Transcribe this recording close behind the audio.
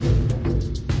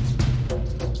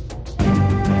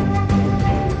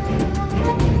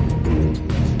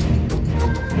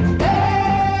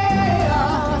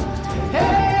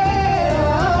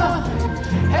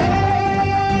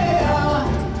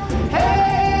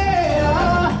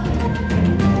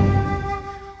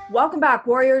Welcome back,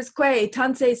 Warriors. Kwe,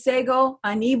 Tansei Sego,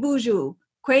 Ani Buju,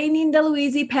 Kwe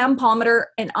Nindaluizi Pam Palmater,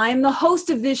 and I'm the host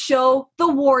of this show, The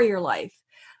Warrior Life.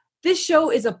 This show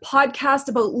is a podcast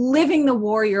about living the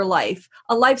warrior life,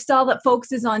 a lifestyle that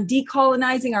focuses on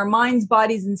decolonizing our minds,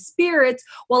 bodies, and spirits,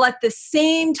 while at the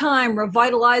same time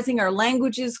revitalizing our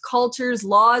languages, cultures,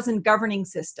 laws, and governing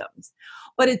systems.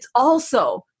 But it's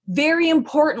also, very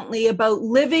importantly, about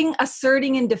living,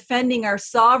 asserting, and defending our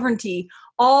sovereignty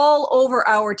all over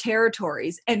our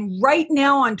territories. And right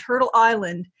now on Turtle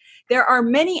Island, there are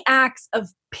many acts of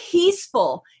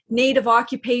peaceful Native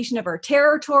occupation of our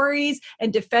territories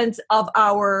and defense of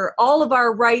all of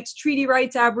our rights, treaty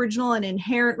rights, Aboriginal and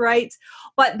inherent rights.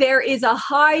 But there is a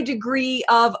high degree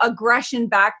of aggression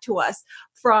back to us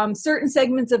from certain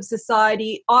segments of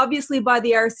society, obviously by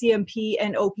the RCMP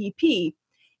and OPP.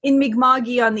 In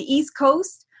Mi'kma'ki on the East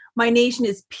Coast, my nation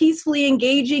is peacefully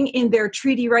engaging in their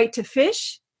treaty right to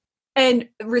fish and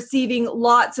receiving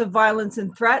lots of violence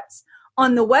and threats.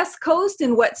 On the West Coast,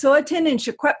 in Wet'suwet'en and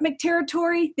Secwepemc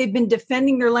territory, they've been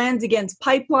defending their lands against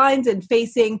pipelines and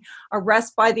facing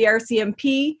arrest by the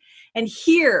RCMP. And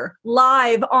here,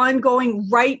 live, ongoing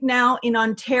right now in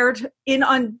Ontario, in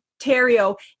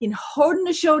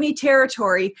Haudenosaunee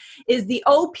territory, is the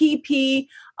OPP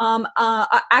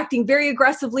acting very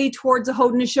aggressively towards the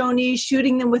Haudenosaunee,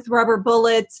 shooting them with rubber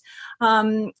bullets,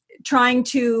 trying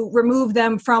to remove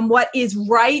them from what is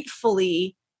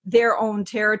rightfully their own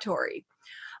territory.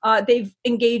 They've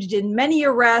engaged in many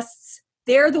arrests.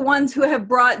 They're the ones who have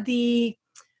brought the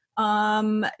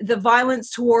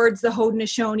violence towards the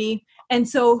Haudenosaunee. And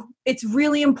so it's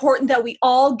really important that we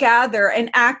all gather and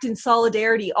act in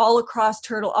solidarity all across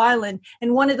Turtle Island.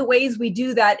 And one of the ways we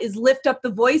do that is lift up the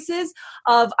voices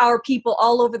of our people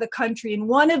all over the country. And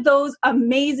one of those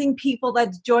amazing people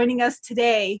that's joining us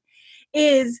today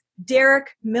is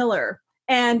Derek Miller.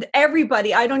 And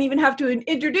everybody, I don't even have to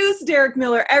introduce Derek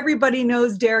Miller. Everybody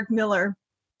knows Derek Miller.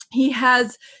 He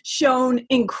has shown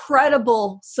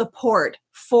incredible support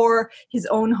for his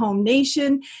own home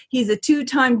nation. He's a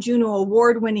 2-time Juno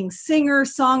Award-winning singer,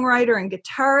 songwriter, and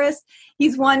guitarist.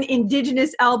 He's won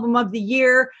Indigenous Album of the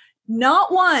Year,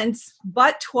 not once,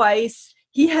 but twice.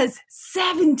 He has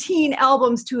 17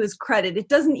 albums to his credit. It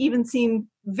doesn't even seem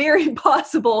very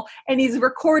possible. And he's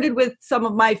recorded with some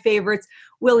of my favorites,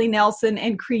 Willie Nelson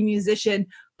and Cree musician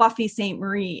Buffy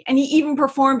Sainte-Marie. And he even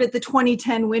performed at the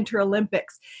 2010 Winter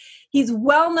Olympics. He's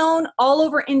well known all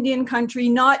over Indian country,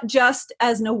 not just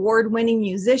as an award-winning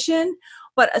musician,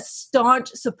 but a staunch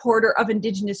supporter of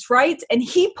Indigenous rights. And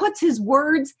he puts his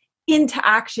words into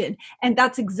action. And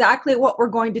that's exactly what we're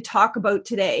going to talk about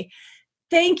today.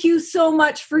 Thank you so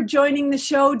much for joining the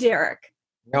show, Derek.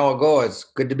 No, go. It's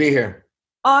good to be here.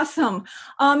 Awesome.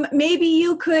 Maybe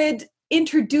you could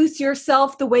introduce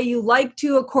yourself the way you like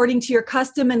to, according to your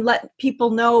custom, and let people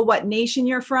know what nation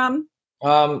you're from.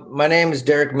 My name is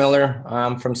Derek Miller.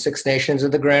 I'm from Six Nations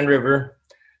of the Grand River.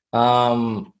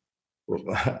 I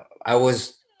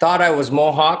thought I was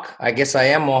Mohawk. I guess I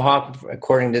am Mohawk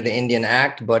according to the Indian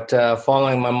Act, but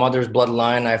following my mother's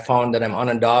bloodline, I found that I'm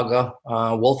Onondaga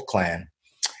Wolf Clan.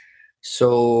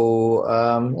 So,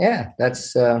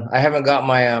 that's, I haven't got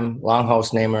my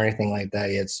longhouse name or anything like that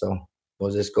yet, so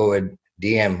we'll just go with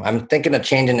DM. I'm thinking of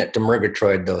changing it to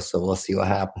Murgatroyd, though, so we'll see what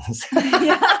happens.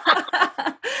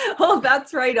 Oh,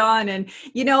 that's right on. And,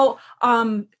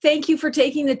 thank you for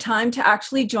taking the time to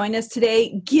actually join us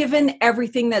today. Given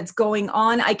everything that's going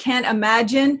on, I can't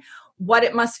imagine what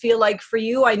it must feel like for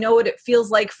you. I know what it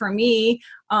feels like for me.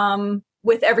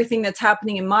 With everything that's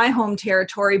happening in my home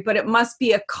territory, but it must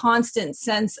be a constant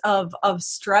sense of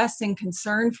stress and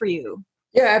concern for you.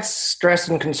 Yeah, it's stress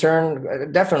and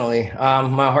concern, definitely.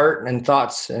 My heart and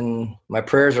thoughts and my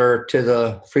prayers are to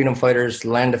the freedom fighters,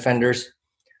 land defenders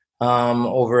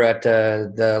over at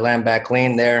the Land Back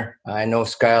Lane there. I know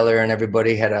Skylar and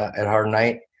everybody had a hard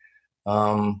night.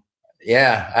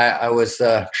 I was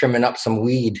trimming up some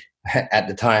weed at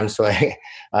the time, so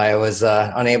I was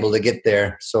unable to get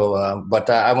there. So, but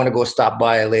I want to go stop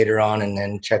by later on and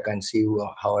then check and see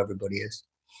how everybody is.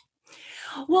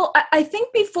 Well, I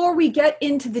think before we get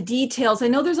into the details, I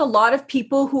know there's a lot of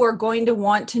people who are going to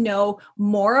want to know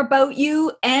more about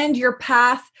you and your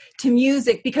path to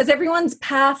music, because everyone's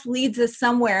path leads us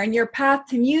somewhere, and your path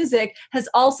to music has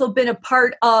also been a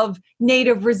part of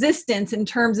Native resistance in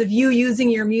terms of you using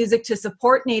your music to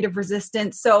support Native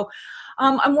resistance. So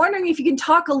I'm wondering if you can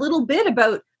talk a little bit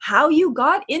about how you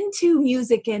got into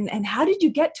music and how did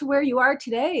you get to where you are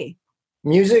today?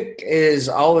 Music has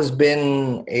always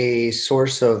been a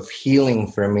source of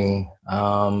healing for me.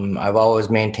 I've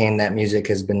always maintained that music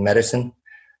has been medicine.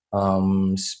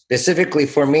 Specifically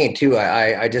for me too,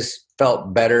 I just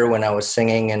felt better when I was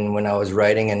singing and when I was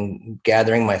writing and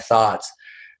gathering my thoughts.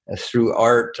 Through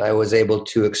art, I was able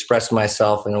to express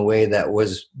myself in a way that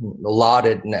was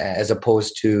lauded, as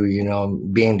opposed to,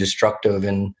 being destructive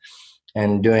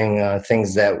and doing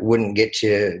things that wouldn't get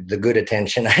you the good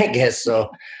attention, I guess.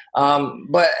 So,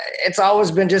 but it's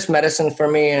always been just medicine for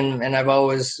me, and I've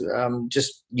always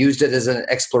just used it as an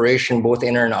exploration, both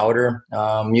inner and outer.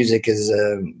 Music has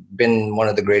been one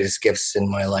of the greatest gifts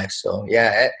in my life. So,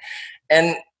 yeah,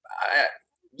 and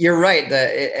you're right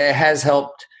that it has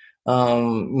helped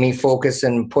me focus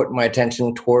and put my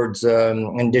attention towards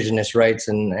Indigenous rights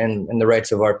and the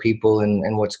rights of our people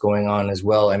and what's going on as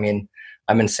well. I mean,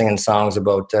 I've been singing songs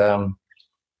about standing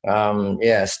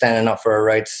up for our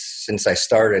rights since I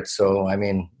started. So I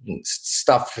mean,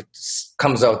 stuff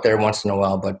comes out there once in a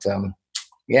while, but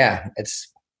it's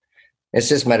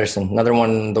just medicine. Another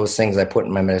one of those things I put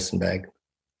in my medicine bag.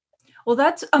 Well,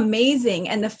 that's amazing.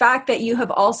 And the fact that you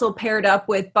have also paired up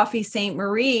with Buffy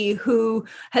Sainte-Marie, who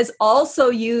has also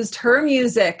used her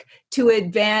music to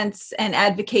advance and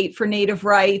advocate for Native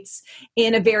rights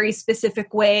in a very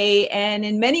specific way. And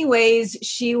in many ways,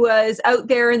 she was out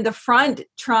there in the front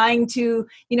trying to,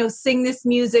 sing this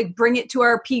music, bring it to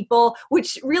our people,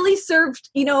 which really served,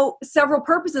 several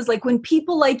purposes. Like when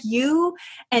people like you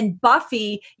and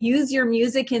Buffy use your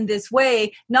music in this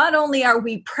way, not only are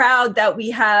we proud that we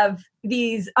have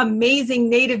these amazing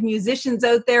Native musicians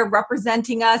out there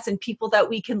representing us and people that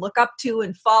we can look up to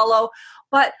and follow,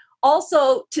 but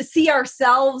also to see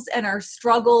ourselves and our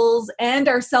struggles and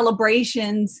our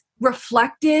celebrations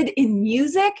reflected in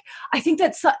music. I think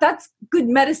that's good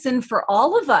medicine for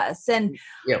all of us. And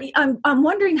yep. I'm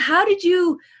wondering,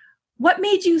 what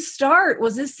made you start?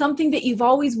 Was this something that you've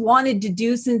always wanted to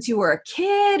do since you were a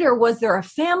kid, or was there a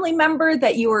family member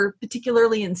that you were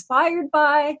particularly inspired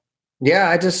by? Yeah,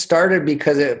 I just started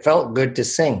because it felt good to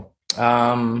sing.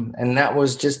 And that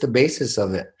was just the basis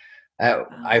of it.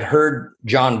 I heard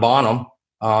John Bonham,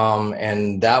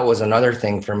 and that was another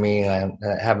thing for me,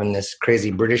 having this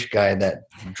crazy British guy that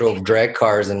drove drag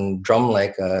cars and drummed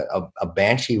like a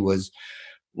banshee was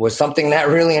something that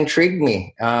really intrigued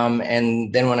me.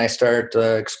 And then when I started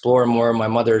to explore more of my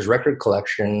mother's record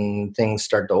collection, things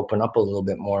start to open up a little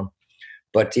bit more.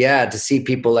 But yeah, to see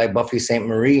people like Buffy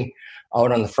Sainte-Marie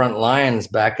out on the front lines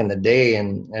back in the day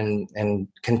and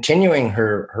continuing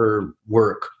her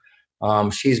work,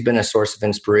 she's been a source of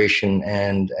inspiration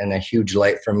and a huge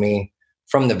light for me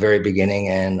from the very beginning.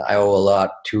 And I owe a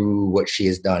lot to what she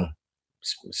has done,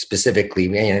 specifically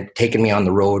taking me on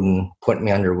the road and putting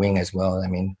me under wing as well. I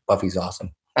mean, Buffy's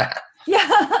awesome. Yeah,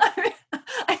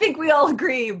 I think we all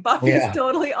agree. Buffy's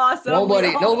totally awesome.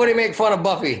 Nobody make fun of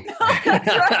Buffy. That's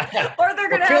right. Or they're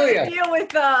going to have to deal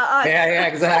with us. Yeah,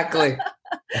 exactly.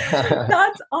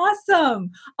 That's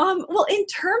awesome. Well, in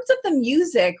terms of the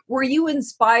music, were you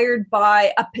inspired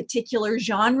by a particular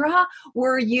genre?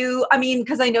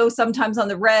 Because I know sometimes on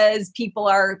the res, people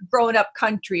are growing up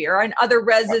country, or on other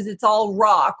reses, it's all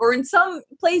rock, or in some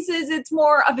places, it's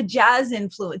more of a jazz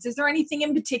influence. Is there anything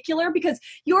in particular? Because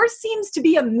yours seems to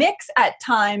be a mix at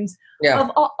times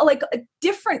of all,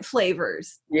 different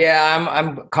flavors. Yeah,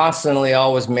 I'm constantly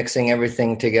always mixing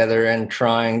everything together and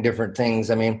trying different things.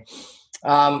 I mean,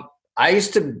 I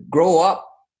used to grow up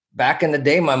back in the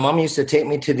day. My mom used to take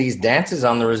me to these dances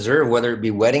on the reserve, whether it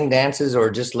be wedding dances or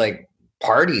just like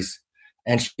parties.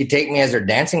 And she'd take me as her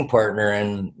dancing partner.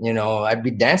 And, I'd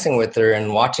be dancing with her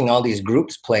and watching all these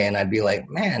groups play. And I'd be like,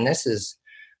 man, this is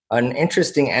an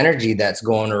interesting energy that's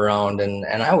going around. And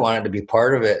I wanted to be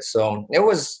part of it. So it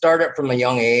was started from a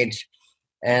young age.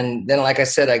 And then, like I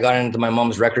said, I got into my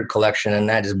mom's record collection, and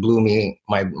that just blew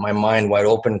my mind wide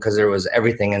open, because there was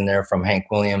everything in there, from Hank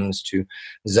Williams to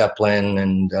Zeppelin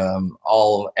and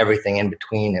everything in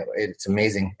between. It's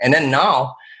amazing. And then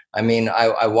now, I mean,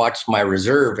 I watched my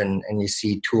reserve, and you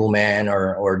see Toolman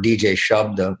or DJ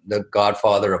Shub, the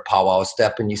godfather of powwow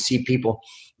step, and you see people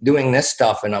doing this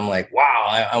stuff, and I'm like,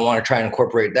 wow, I want to try and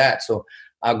incorporate that. So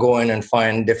I'll go in and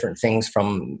find different things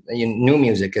from new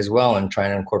music as well, and try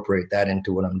and incorporate that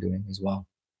into what I'm doing as well.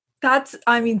 That's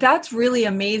really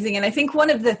amazing. And I think one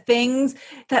of the things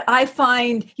that I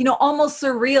find, almost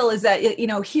surreal is that,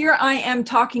 here I am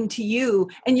talking to you,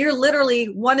 and you're literally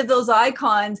one of those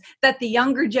icons that the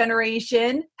younger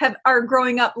generation are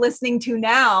growing up listening to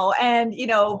now. And,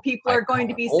 people are going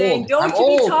to be saying, don't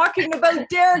you be talking about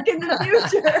Derek in the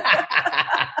future.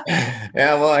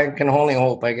 Yeah, well, I can only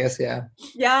hope, I guess. Yeah.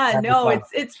 Yeah, no,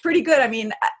 it's pretty good. I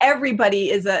mean, everybody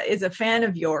is a fan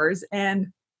of yours. And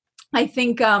I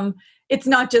think it's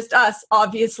not just us,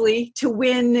 obviously, to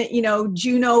win,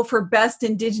 Juno for Best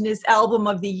Indigenous Album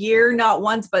of the Year, not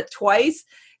once, but twice.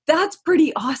 That's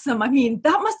pretty awesome. I mean,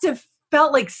 that must have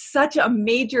felt like such a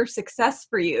major success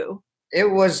for you.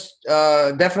 It was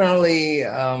definitely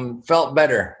felt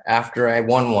better after I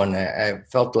won one. I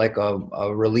felt like a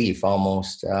relief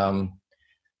almost.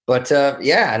 But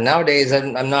nowadays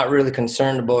I'm not really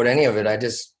concerned about any of it. I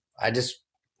just,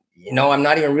 I'm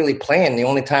not even really playing. The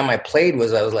only time I played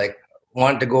was I was like,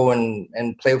 wanted to go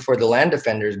and play for the Land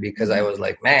Defenders because I was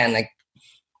like, man, like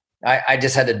I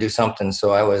just had to do something.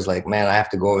 So I was like, man, I have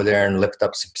to go over there and lift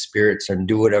up some spirits and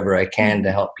do whatever I can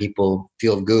to help people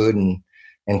feel good and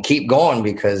keep going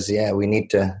because, we need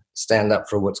to stand up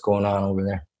for what's going on over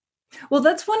there. Well,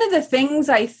 that's one of the things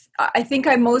I think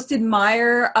I most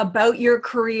admire about your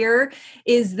career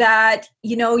is that,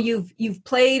 you've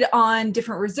played on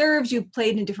different reserves, you've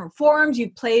played in different forums,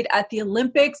 you've played at the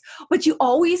Olympics, but you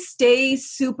always stay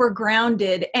super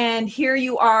grounded. And here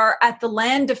you are at the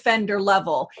Land Defender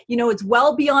level. It's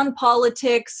well beyond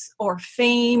politics or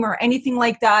fame or anything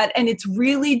like that. And it's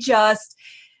really just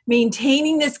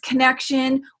maintaining this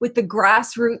connection with the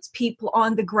grassroots people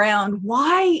on the ground.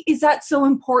 Why is that so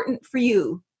important for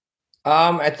you?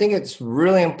 I think it's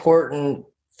really important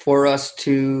for us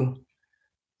to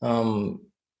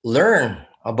learn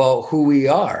about who we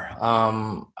are.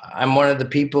 I'm one of the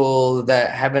people that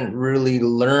haven't really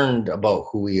learned about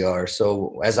who we are.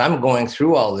 So as I'm going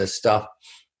through all this stuff,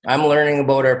 I'm learning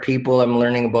about our people. I'm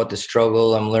learning about the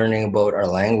struggle. I'm learning about our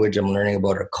language. I'm learning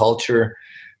about our culture.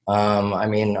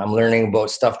 I'm learning about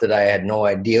stuff that I had no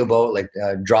idea about, like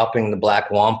dropping the black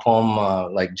wampum,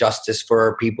 like justice for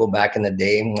our people back in the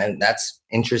day. And that's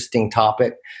interesting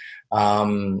topic.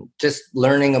 Just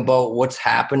learning about what's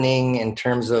happening in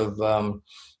terms of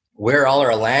where all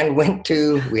our land went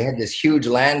to. We had this huge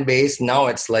land base. Now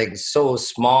it's like so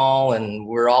small and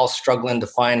we're all struggling to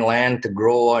find land to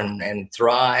grow and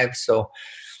thrive. So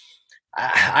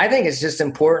I think it's just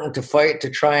important to fight to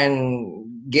try and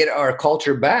get our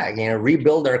culture back,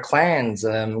 rebuild our clans,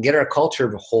 get our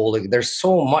culture whole. There's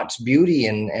so much beauty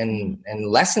and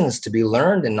lessons to be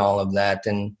learned in all of that.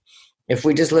 And if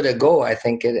we just let it go, I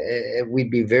think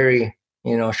we'd be very,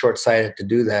 short-sighted to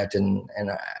do that. And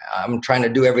I'm trying to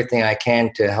do everything I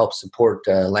can to help support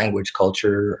language,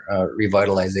 culture,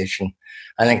 revitalization.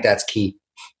 I think that's key.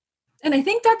 And I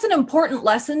think that's an important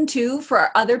lesson too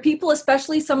for other people,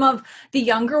 especially some of the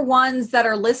younger ones that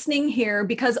are listening here,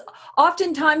 because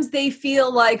oftentimes they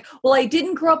feel like, well, I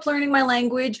didn't grow up learning my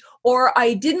language, or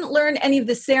I didn't learn any of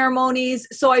the ceremonies,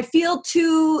 so I feel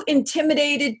too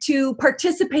intimidated to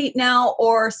participate now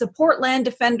or support Land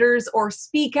Defenders or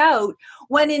speak out,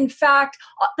 when in fact,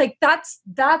 like that's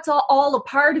all a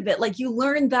part of it. Like you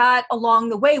learn that along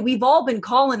the way. We've all been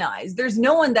colonized. There's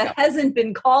no one that hasn't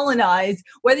been colonized,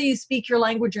 whether you speak your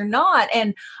language or not.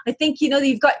 And I think,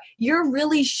 you're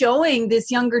really showing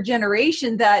this younger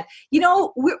generation that,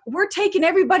 we're taking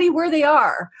everybody where they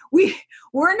are.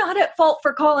 We're not at fault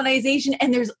for colonization,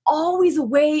 and there's always a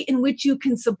way in which you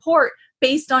can support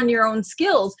based on your own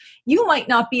skills. You might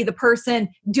not be the person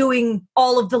doing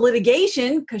all of the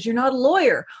litigation because you're not a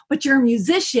lawyer, but you're a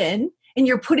musician and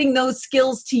you're putting those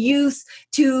skills to use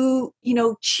to,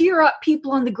 cheer up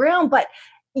people on the ground. But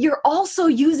you're also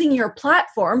using your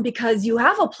platform, because you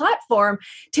have a platform,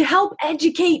 to help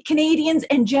educate Canadians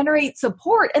and generate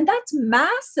support. And that's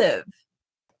massive.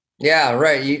 Yeah,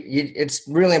 right. It's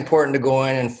really important to go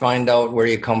in and find out where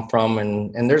you come from.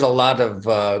 And there's a lot of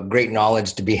great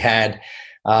knowledge to be had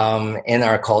in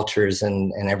our cultures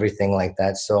and everything like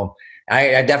that. So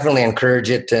I definitely encourage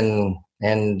it. And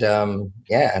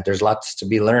there's lots to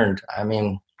be learned. I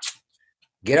mean,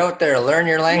 get out there, learn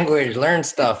your language, learn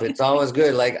stuff. It's always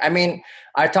good.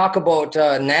 I talk about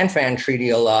Nanfan Treaty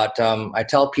a lot. I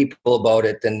tell people about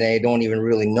it and they don't even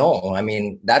really know. I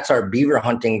mean, that's our beaver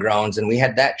hunting grounds. And we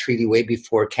had that treaty way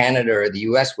before Canada or the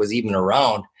US was even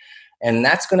around. And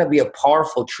that's going to be a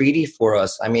powerful treaty for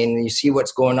us. I mean, you see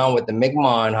what's going on with the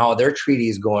Mi'kmaq and how their treaty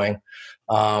is going.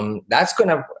 That's going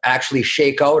to actually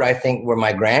shake out, I think, where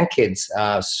my grandkids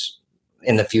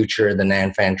in the future, the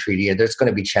Nanfan Treaty, that's going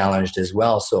to be challenged as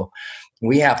well. So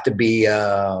we have to be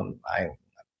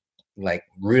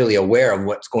really aware of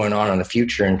what's going on in the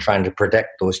future and trying to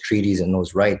protect those treaties and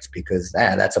those rights, because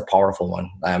that's a powerful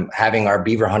one. Having our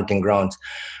beaver hunting grounds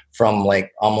from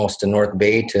almost the North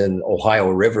Bay to the Ohio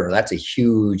River, that's a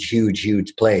huge, huge,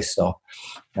 huge place. So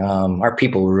our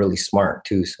people were really smart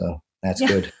too. So that's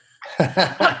good.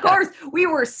 Of course, we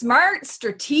were smart,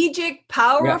 strategic,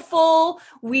 powerful. Yeah.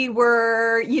 We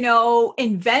were,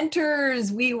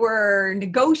 inventors. We were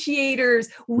negotiators.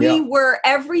 We were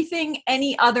everything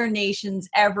any other nation's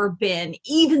ever been.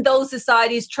 Even though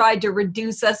societies tried to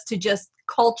reduce us to just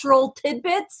cultural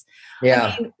tidbits.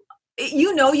 Yeah. I mean,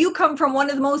 you come from one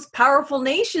of the most powerful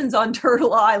nations on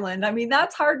Turtle Island. I mean,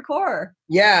 that's hardcore.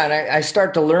 Yeah, and I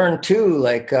start to learn too,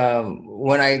 like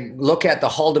when I look at the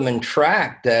Haldimand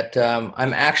Tract, that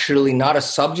I'm actually not a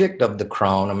subject of the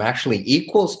crown. I'm actually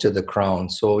equals to the crown.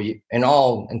 So in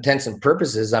all intents and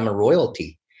purposes, I'm a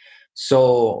royalty.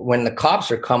 So when the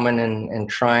cops are coming and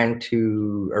trying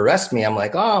to arrest me, I'm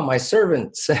like, oh, my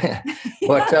servants.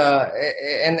 But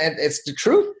and it's the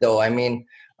truth, though. I mean,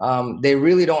 they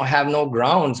really don't have no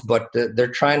grounds, but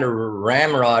they're trying to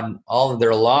ramrod all of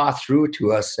their law through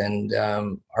to us. And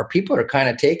our people are kind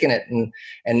of taking it.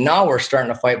 And now we're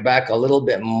starting to fight back a little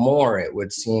bit more, it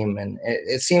would seem. And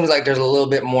it seems like there's a little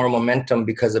bit more momentum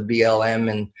because of BLM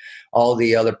and all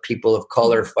the other people of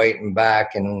color fighting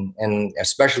back, and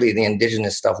especially the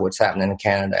Indigenous stuff, what's happening in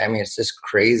Canada. I mean, it's just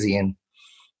crazy. And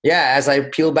yeah, as I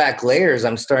peel back layers,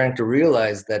 I'm starting to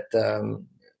realize that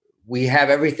we have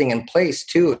everything in place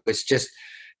too. It's just,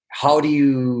 how do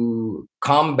you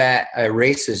combat a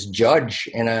racist judge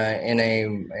in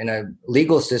a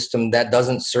legal system that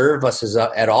doesn't serve us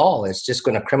at all? It's just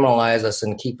going to criminalize us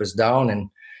and keep us down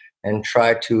and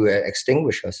try to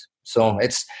extinguish us. So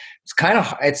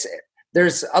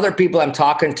there's other people I'm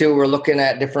talking to. We're looking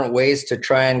at different ways to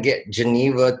try and get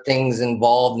Geneva things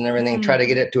involved and everything, try to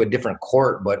get it to a different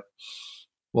court, but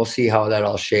we'll see how that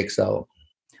all shakes out.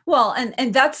 Well,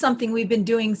 and that's something we've been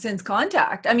doing since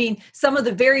Contact. I mean, some of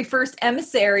the very first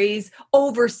emissaries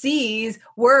overseas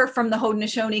were from the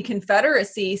Haudenosaunee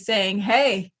Confederacy saying,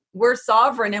 hey, we're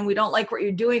sovereign and we don't like what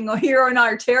you're doing here on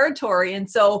our territory. And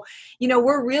so,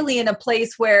 we're really in a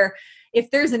place where if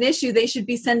there's an issue, they should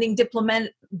be sending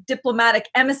diplomatic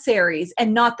emissaries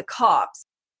and not the cops.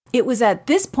 It was at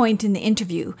this point in the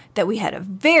interview that we had a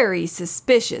very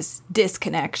suspicious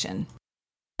disconnection.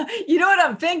 You know what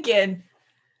I'm thinking?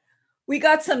 We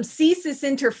got some CSIS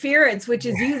interference, which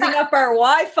is using up our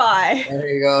Wi-Fi. There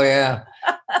you go. Yeah,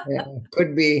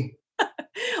 could be.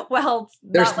 Well,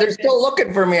 they're still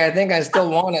looking for me. I think I still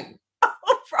want it.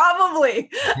 Probably.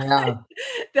 Yeah.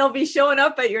 They'll be showing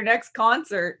up at your next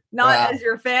concert, not as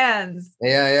your fans.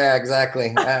 Yeah,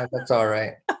 exactly. That's all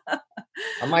right.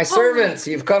 My servants,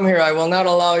 you've come here. I will not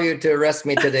allow you to arrest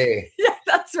me today. Yeah,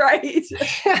 that's right.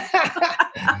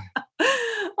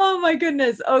 Oh my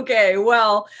goodness. Okay.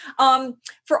 Well,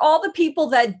 for all the people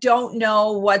that don't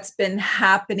know what's been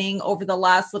happening over the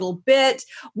last little bit,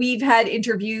 we've had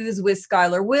interviews with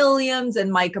Skylar Williams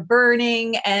and Micah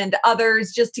Burning and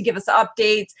others just to give us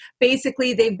updates.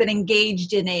 Basically, they've been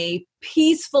engaged in a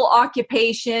peaceful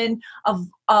occupation of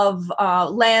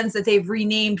lands that they've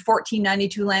renamed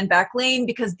 1492 Land Back Lane,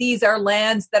 because these are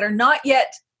lands that are not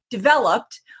yet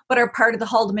developed, but are part of the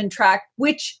Haldimand Tract,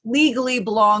 which legally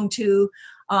belong to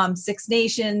Six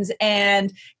Nations,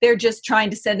 and they're just trying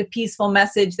to send a peaceful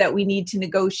message that we need to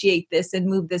negotiate this and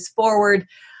move this forward.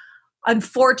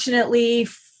 Unfortunately,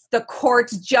 the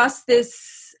courts just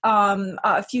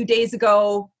a few days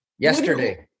ago.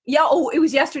 Yesterday. It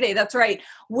was yesterday. That's right.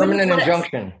 Permanent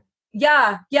injunction.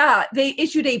 Yeah. They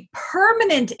issued a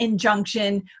permanent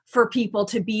injunction for people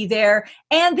to be there,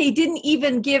 and they didn't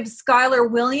even give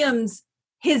Skylar Williams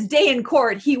his day in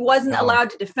court. He wasn't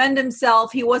allowed to defend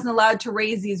himself. He wasn't allowed to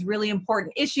raise these really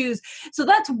important issues. So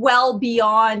that's well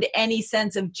beyond any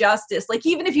sense of justice. Like,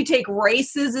 even if you take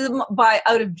racism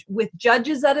with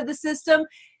judges out of the system,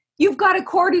 you've got a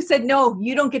court who said, no,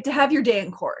 you don't get to have your day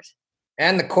in court.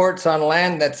 And the court's on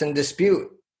land that's in dispute.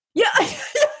 Yeah,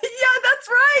 that's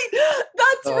right.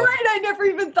 That's right. I never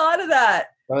even thought of that.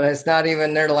 Well, it's not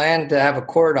even their land to have a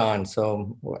court on.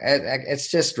 So it's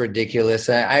just ridiculous.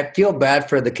 I feel bad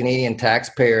for the Canadian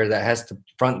taxpayer that has to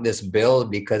front this bill,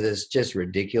 because it's just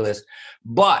ridiculous.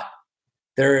 But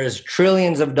there is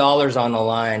trillions of dollars on the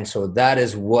line. So that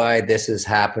is why this is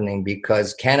happening,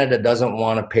 because Canada doesn't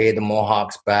want to pay the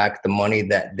Mohawks back the money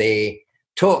that they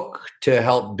took to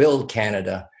help build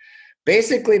Canada.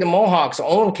 Basically, the Mohawks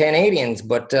own Canadians,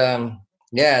 but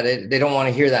they don't want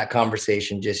to hear that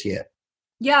conversation just yet.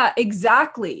 Yeah,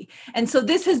 exactly. And so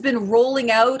this has been rolling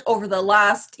out over the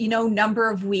last, number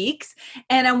of weeks.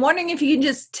 And I'm wondering if you can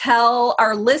just tell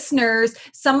our listeners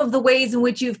some of the ways in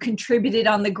which you've contributed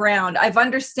on the ground. I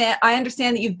understand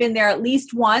that you've been there at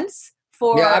least once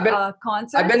for a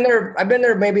concert. I've been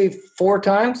there maybe 4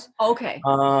 times. Okay.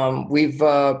 We've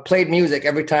played music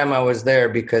every time I was there,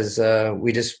 because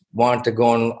we just wanted to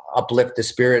go and uplift the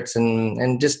spirits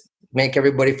and just make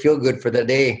everybody feel good for the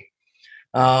day.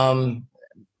 Other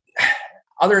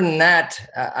than that,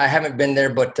 I haven't been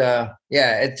there, but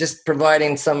it's just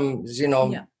providing some,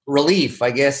 relief,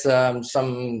 I guess,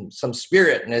 some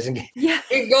spirit and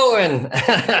keep going.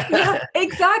 Yeah,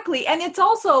 exactly. And it's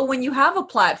also when you have a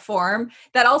platform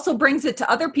that also brings it to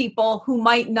other people who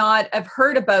might not have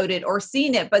heard about it or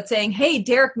seen it, but saying, hey,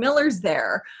 Derek Miller's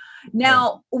there.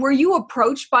 Now, were you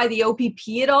approached by the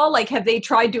OPP at all? Like, have they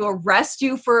tried to arrest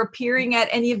you for appearing at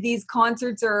any of these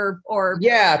concerts or?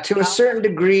 Yeah, to a certain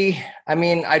degree. I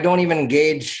mean, I don't even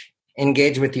engage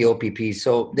with the OPP.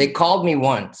 So they called me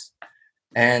once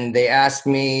and they asked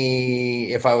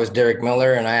me if I was Derek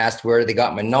Miller, and I asked where they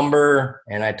got my number,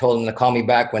 and I told them to call me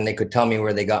back when they could tell me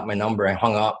where they got my number. I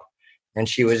hung up, and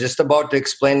she was just about to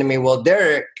explain to me, well,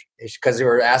 Derek, because they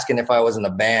were asking if I was in a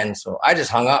band. So I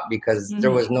just hung up because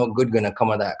there was no good going to come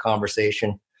of that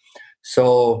conversation.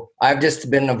 So I've just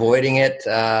been avoiding it.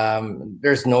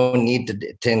 There's no need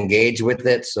to engage with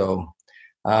it. So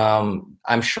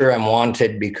I'm sure I'm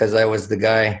wanted because I was the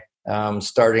guy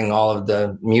starting all of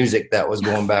the music that was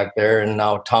going back there. And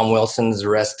now Tom Wilson's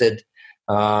arrested.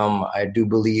 I do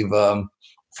believe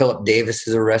Philip Davis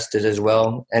is arrested as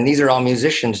well. And these are all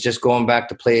musicians just going back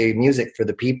to play music for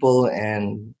the people,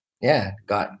 and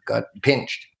got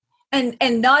pinched. And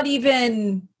not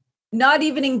even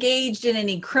engaged in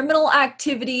any criminal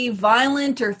activity,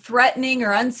 violent or threatening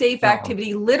or unsafe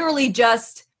activity, literally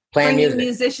just playing bringing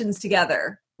musicians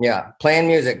together. Yeah, playing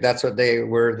music. That's what they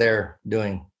were there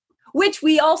doing. Which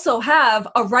we also have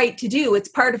a right to do. It's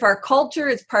part of our culture.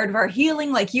 It's part of our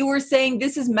healing. Like you were saying,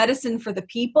 this is medicine for the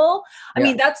people. I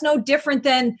mean, that's no different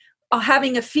than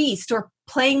having a feast or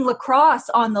playing lacrosse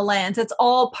on the lands. It's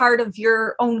all part of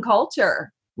your own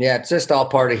culture. Yeah, it's just all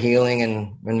part of healing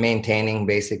and maintaining,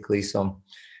 basically. So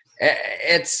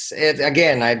it's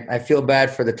again, I feel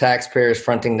bad for the taxpayers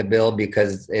fronting the bill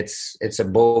because it's a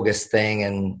bogus thing,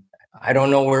 and I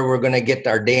don't know where we're going to get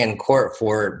our day in court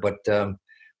for it, but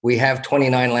we have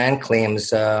 29 land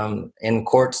claims in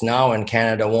courts now, and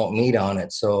Canada won't meet on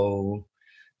it. So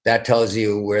that tells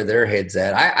you where their head's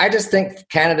at. I just think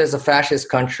Canada's a fascist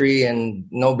country and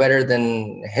no better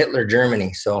than Hitler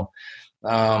Germany. So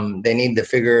they need to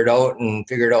figure it out and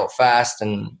figure it out fast,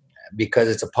 and because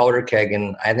it's a powder keg,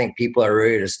 and I think people are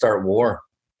ready to start war.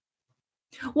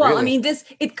 Well, really. I mean,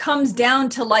 it comes down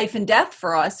to life and death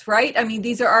for us, right? I mean,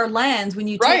 these are our lands. When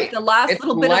you take the last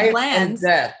little bit of lands.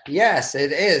 Death. Yes,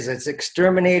 it is. It's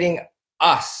exterminating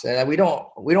us. We don't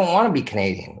want to be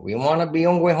Canadian. We want to be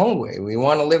Ongwe. We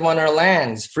want to live on our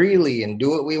lands freely and do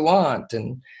what we want.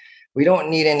 And we don't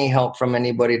need any help from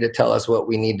anybody to tell us what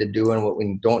we need to do and what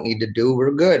we don't need to do.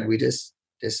 We're good. We just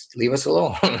leave us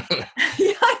alone.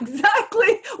 Yeah,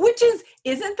 exactly.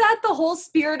 Isn't that the whole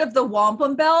spirit of the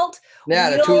wampum belt?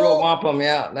 Yeah, the two-row wampum.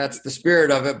 Yeah, that's the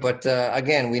spirit of it. But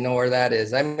again, we know where that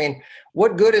is. I mean,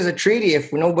 what good is a treaty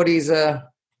if nobody's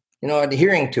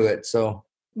adhering to it? So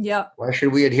why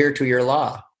should we adhere to your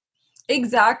law?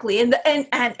 Exactly. And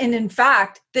in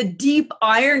fact, the deep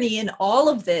irony in all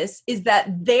of this is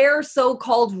that their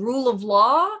so-called rule of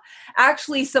law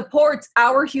actually supports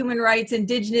our human rights,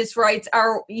 Indigenous rights,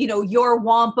 our, your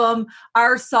wampum,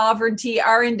 our sovereignty,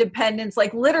 our independence.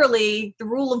 Like literally the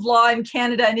rule of law in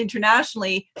Canada and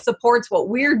internationally supports what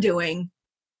we're doing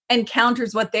and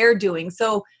counters what they're doing.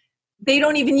 So they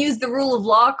don't even use the rule of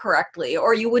law correctly,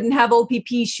 or you wouldn't have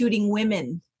OPP shooting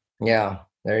women. Yeah,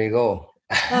 there you go.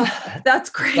 That's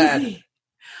crazy.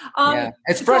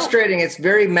 It's frustrating. It's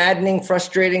very maddening,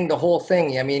 frustrating, the whole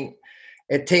thing. I mean,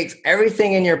 it takes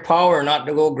everything in your power not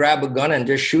to go grab a gun and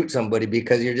just shoot somebody,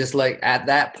 because you're just like, at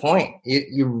that point,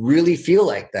 you really feel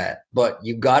like that. But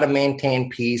you got to maintain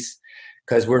peace,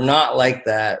 because we're not like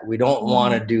that. We don't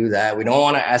want to do that. We don't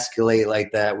want to escalate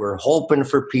like that. We're hoping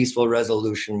for peaceful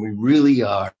resolution. We really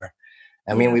are.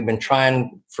 I mean, we've been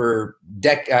trying for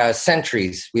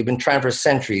centuries. We've been trying for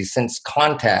centuries, since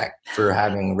contact, for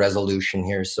having resolution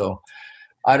here. So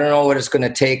I don't know what it's going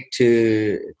to take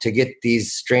to get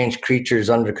these strange creatures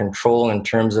under control in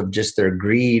terms of just their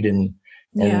greed and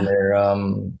their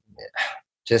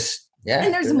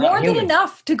and there's more than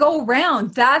enough to go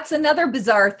around. That's another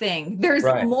bizarre thing. There's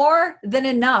more than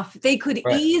enough. They could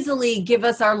easily give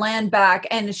us our land back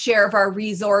and a share of our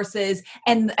resources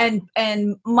and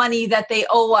money that they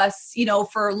owe us,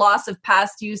 for loss of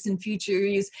past use and future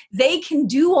use. They can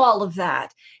do all of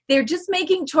that. They're just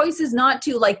making choices not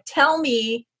to. Like, tell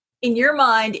me in your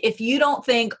mind, if you don't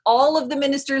think all of the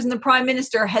ministers and the prime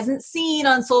minister hasn't seen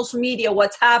on social media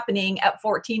what's happening at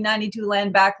 1492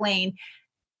 Land Back Lane,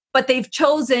 but they've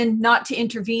chosen not to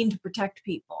intervene to protect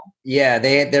people. Yeah,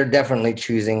 they're definitely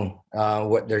choosing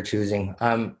what they're choosing.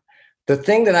 The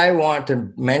thing that I want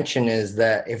to mention is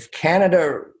that if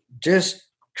Canada just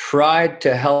tried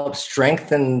to help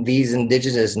strengthen these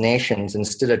Indigenous nations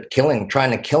instead of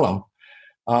trying to kill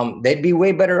them, they'd be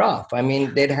way better off. I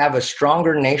mean, they'd have a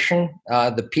stronger nation.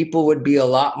 The people would be a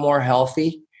lot more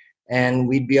healthy, and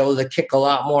we'd be able to kick a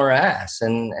lot more ass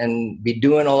and be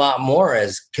doing a lot more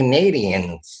as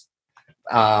Canadians.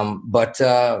 But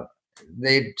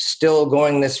they're still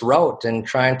going this route and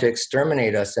trying to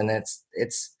exterminate us, and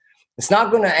it's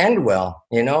not going to end well.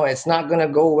 It's not going to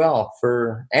go well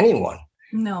for anyone.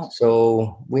 No.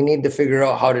 So we need to figure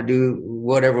out how to do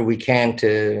whatever we can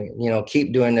to,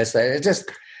 keep doing this. It's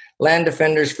just land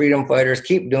defenders, freedom fighters,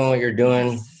 keep doing what you're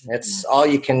doing. That's all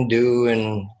you can do.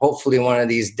 And hopefully one of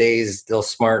these days they'll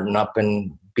smarten up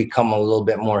and become a little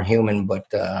bit more human. But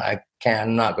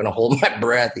I'm not going to hold my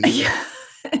breath either.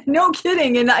 No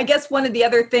kidding. And I guess one of the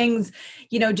other things,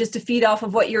 just to feed off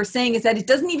of what you're saying, is that it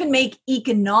doesn't even make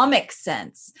economic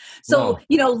sense. So,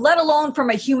 let alone from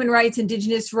a human rights,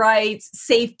 Indigenous rights,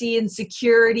 safety and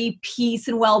security, peace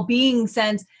and well-being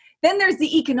sense, then there's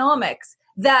the economics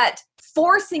that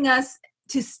forcing us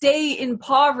to stay in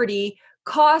poverty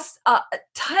costs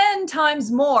 10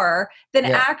 times more than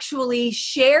actually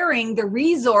sharing the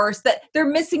resource that they're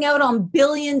missing out on.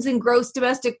 Billions in gross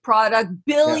domestic product,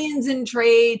 billions in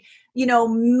trade,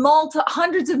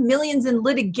 hundreds of millions in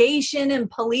litigation and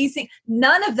policing.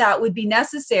 None of that would be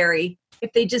necessary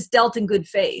if they just dealt in good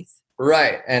faith.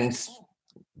 Right. And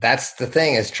that's the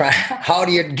thing is how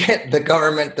do you get the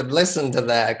government to listen to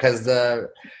that? Because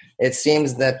it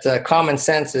seems that common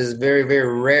sense is very,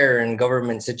 very rare in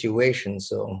government situations.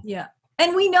 So yeah.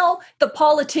 And we know the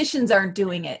politicians aren't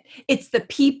doing it. It's the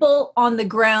people on the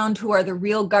ground who are the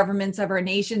real governments of our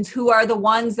nations, who are the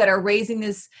ones that are raising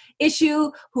this issue,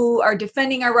 who are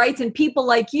defending our rights, and people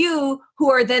like you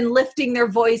who are then lifting their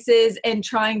voices and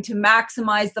trying to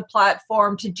maximize the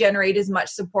platform to generate as much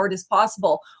support as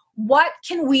possible. What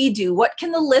can we do? What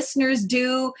can the listeners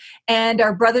do and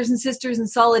our brothers and sisters in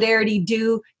solidarity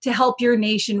do to help your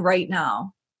nation right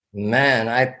now? Man,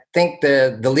 I think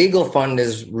the legal fund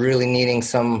is really needing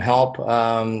some help.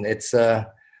 It's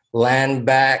land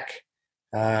back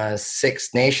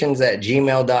 6 nations at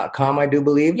gmail.com, I do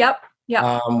believe. Yep.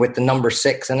 With the number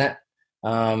 6 in it.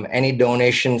 Any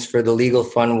donations for the legal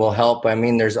fund will help. I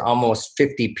mean, there's almost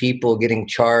 50 people getting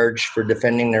charged for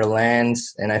defending their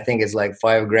lands, and I think it's like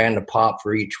 $5,000 a pop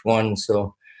for each one.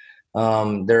 So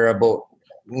they're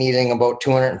needing about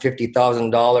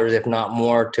 $250,000, if not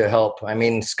more, to help. I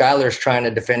mean, Skylar's trying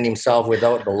to defend himself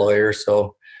without the lawyer,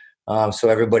 so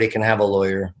everybody can have a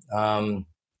lawyer.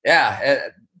 The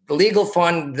legal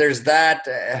fund. There's that.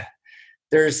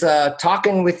 There's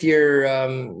talking with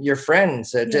your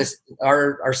friends, just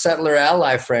our settler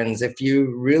ally friends. If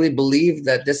you really believe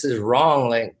that this is wrong,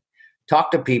 like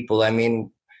talk to people. I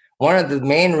mean, one of the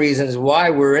main reasons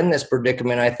why we're in this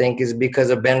predicament, I think, is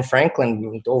because of Ben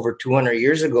Franklin over 200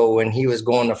 years ago when he was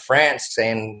going to France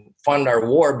saying, fund our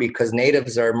war because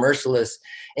natives are merciless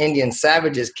Indian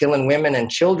savages killing women and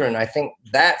children. I think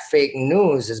that fake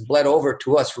news has bled over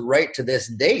to us right to this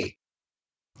day.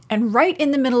 And right in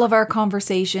the middle of our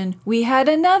conversation, we had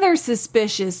another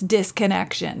suspicious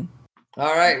disconnection.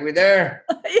 All right, we there?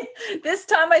 This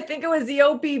time I think it was the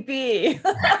OPP.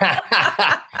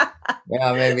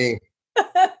 Yeah, maybe.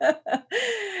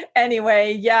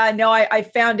 Anyway, I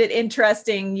found it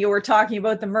interesting. You were talking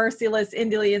about the merciless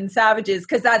Indian savages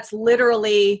because that's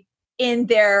literally in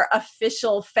their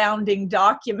official founding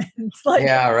documents.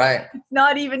 Right. It's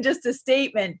not even just a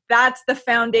statement. That's the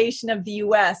foundation of the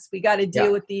U.S. We got to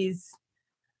deal with these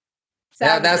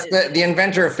savages. Yeah, that's the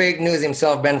inventor of fake news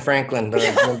himself, Ben Franklin, the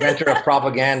inventor of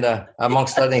propaganda,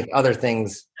 amongst other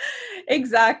things.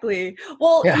 Exactly.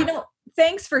 Well,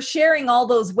 thanks for sharing all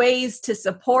those ways to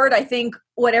support. I think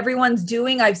what everyone's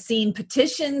doing, I've seen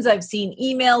petitions, I've seen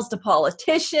emails to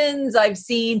politicians, I've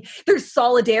seen there's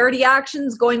solidarity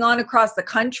actions going on across the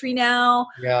country now.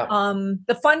 Yeah.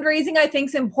 The fundraising, I think,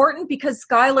 is important because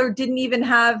Skylar didn't even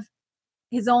have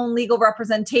his own legal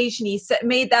representation. He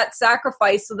made that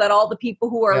sacrifice so that all the people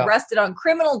who are arrested on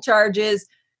criminal charges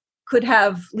could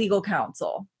have legal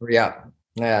counsel. Yeah.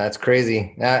 Yeah, that's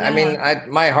crazy. I mean,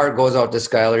 my heart goes out to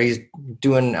Skylar. He's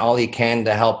doing all he can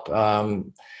to help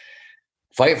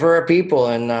fight for our people,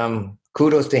 and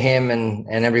kudos to him and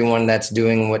everyone that's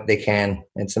doing what they can.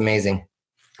 It's amazing.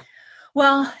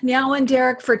 Well, Niall and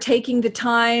Derek, for taking the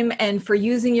time and for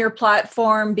using your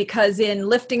platform, because in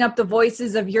lifting up the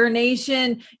voices of your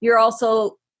nation, you're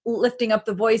also lifting up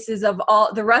the voices of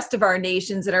all the rest of our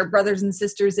nations and our brothers and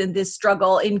sisters in this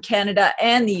struggle in Canada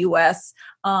and the US.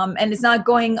 And it's not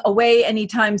going away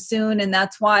anytime soon. And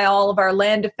that's why all of our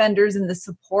land defenders and the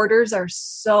supporters are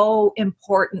so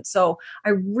important. So I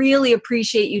really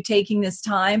appreciate you taking this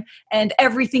time and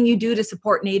everything you do to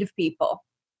support Native people.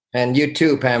 And you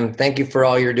too, Pam. Thank you for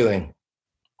all you're doing.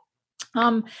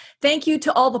 Thank you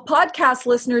to all the podcast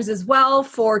listeners as well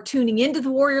for tuning into the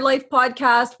Warrior Life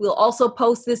podcast. We'll also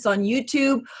post this on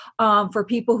YouTube for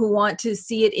people who want to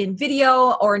see it in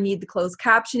video or need the closed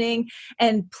captioning.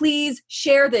 And please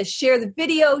share this, share the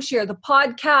video, share the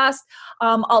podcast.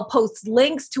 I'll post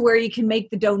links to where you can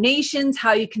make the donations,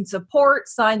 how you can support,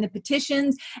 sign the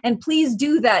petitions, and please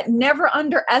do that. Never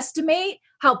underestimate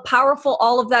how powerful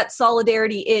all of that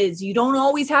solidarity is. You don't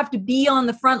always have to be on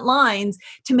the front lines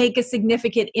to make a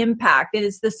significant impact. It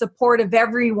is the support of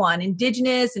everyone,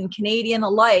 Indigenous and Canadian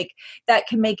alike, that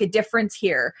can make a difference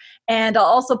here. And I'll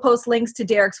also post links to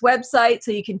Derek's website so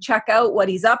you can check out what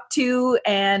he's up to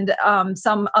and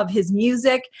some of his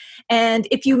music. And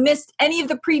if you missed any of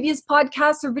the previous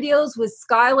podcasts or videos with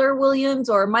Skylar Williams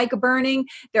or Micah Burning,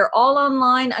 they're all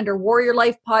online under Warrior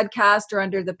Life Podcast or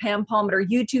under the Pam Palmater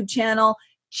YouTube channel.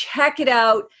 Check it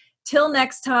out. Till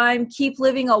next time, keep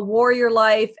living a warrior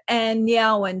life, and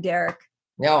Nyawan, Derek.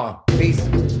 Nyawan.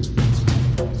 Peace.